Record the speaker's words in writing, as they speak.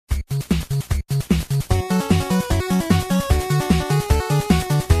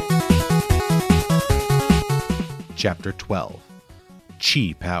Chapter 12.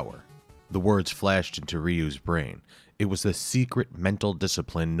 Chi Power. The words flashed into Ryu's brain. It was the secret mental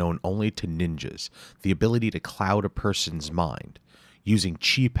discipline known only to ninjas, the ability to cloud a person's mind. Using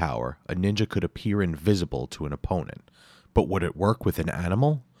Chi Power, a ninja could appear invisible to an opponent. But would it work with an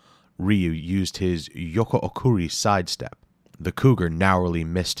animal? Ryu used his Yoko Okuri sidestep. The cougar narrowly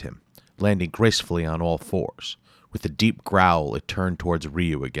missed him, landing gracefully on all fours. With a deep growl, it turned towards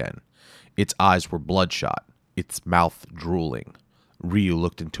Ryu again. Its eyes were bloodshot, its mouth drooling. Ryu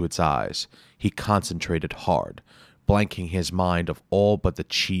looked into its eyes. He concentrated hard, blanking his mind of all but the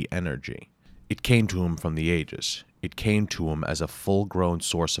chi energy. It came to him from the ages. It came to him as a full-grown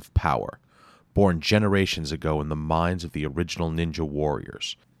source of power, born generations ago in the minds of the original ninja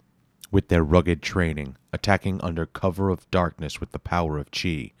warriors. With their rugged training, attacking under cover of darkness with the power of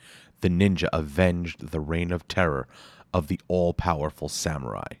chi, the ninja avenged the reign of terror of the all-powerful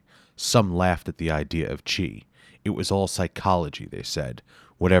samurai. Some laughed at the idea of chi. It was all psychology, they said.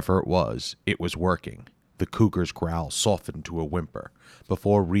 Whatever it was working. The cougar's growl softened to a whimper.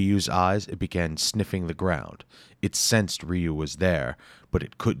 Before Ryu's eyes, it began sniffing the ground. It sensed Ryu was there, but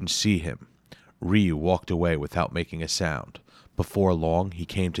it couldn't see him. Ryu walked away without making a sound. Before long, he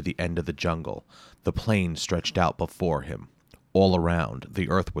came to the end of the jungle. The plain stretched out before him. All around, the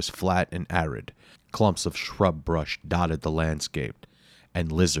earth was flat and arid. Clumps of shrub brush dotted the landscape,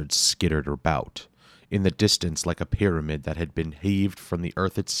 and lizards skittered about. In the distance, like a pyramid that had been heaved from the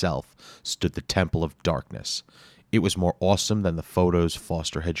earth itself, stood the Temple of Darkness. It was more awesome than the photos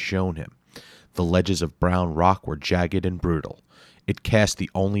Foster had shown him. The ledges of brown rock were jagged and brutal. It cast the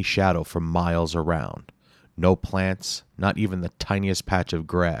only shadow for miles around. No plants, not even the tiniest patch of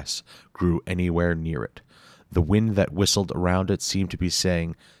grass, grew anywhere near it. The wind that whistled around it seemed to be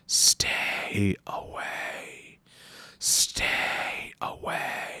saying, "Stay away. Stay away."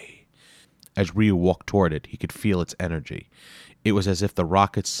 As Ryu walked toward it, he could feel its energy. It was as if the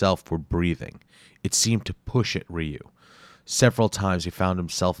rock itself were breathing. It seemed to push at Ryu. Several times he found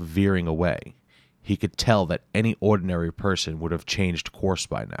himself veering away. He could tell that any ordinary person would have changed course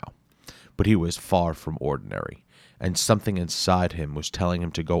by now. But he was far from ordinary, and something inside him was telling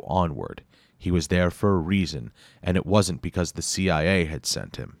him to go onward. He was there for a reason, and it wasn't because the CIA had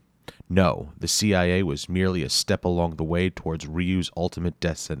sent him. No, the CIA was merely a step along the way towards Ryu's ultimate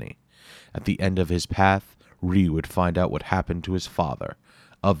destiny. At the end of his path, Ryu would find out what happened to his father.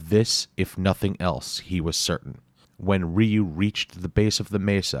 Of this, if nothing else, he was certain. When Ryu reached the base of the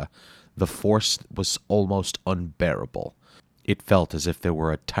mesa, the force was almost unbearable. It felt as if there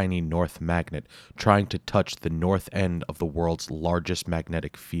were a tiny north magnet trying to touch the north end of the world's largest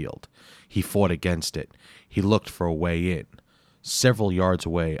magnetic field. He fought against it. He looked for a way in. Several yards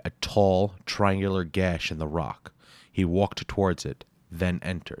away, a tall, triangular gash in the rock. He walked towards it, then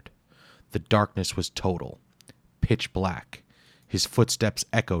entered. The darkness was total, pitch black. His footsteps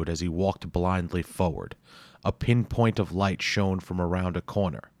echoed as he walked blindly forward. A pinpoint of light shone from around a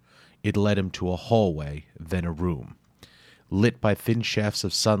corner. It led him to a hallway, then a room. Lit by thin shafts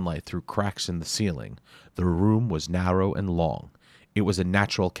of sunlight through cracks in the ceiling, the room was narrow and long. It was a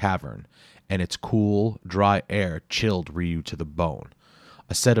natural cavern, and its cool, dry air chilled Ryu to the bone.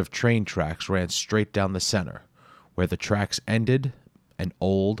 A set of train tracks ran straight down the center. Where the tracks ended, an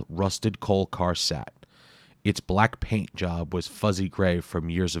old, rusted coal car sat. Its black paint job was fuzzy gray from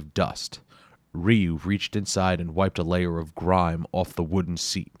years of dust. Ryu reached inside and wiped a layer of grime off the wooden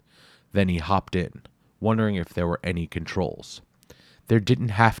seat. Then he hopped in, wondering if there were any controls. There didn't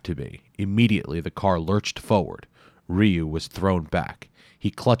have to be. Immediately, the car lurched forward. Ryu was thrown back.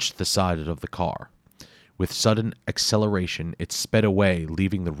 He clutched the side of the car. With sudden acceleration, it sped away,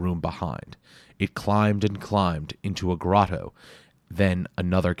 leaving the room behind. It climbed and climbed into a grotto, then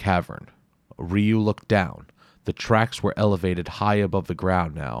another cavern. Ryu looked down. The tracks were elevated high above the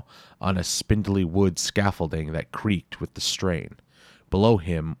ground now, on a spindly wood scaffolding that creaked with the strain. Below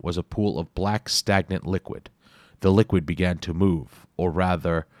him was a pool of black, stagnant liquid. The liquid began to move, or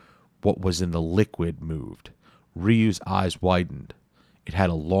rather, what was in the liquid moved. Ryu's eyes widened. It had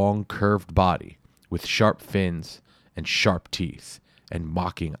a long, curved body, with sharp fins and sharp teeth, and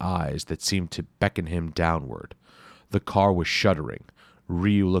mocking eyes that seemed to beckon him downward. The car was shuddering.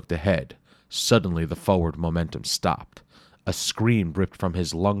 Ryu looked ahead. Suddenly, the forward momentum stopped. A scream ripped from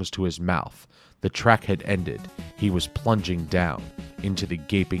his lungs to his mouth. The track had ended. He was plunging down into the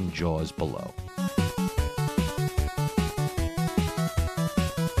gaping jaws below.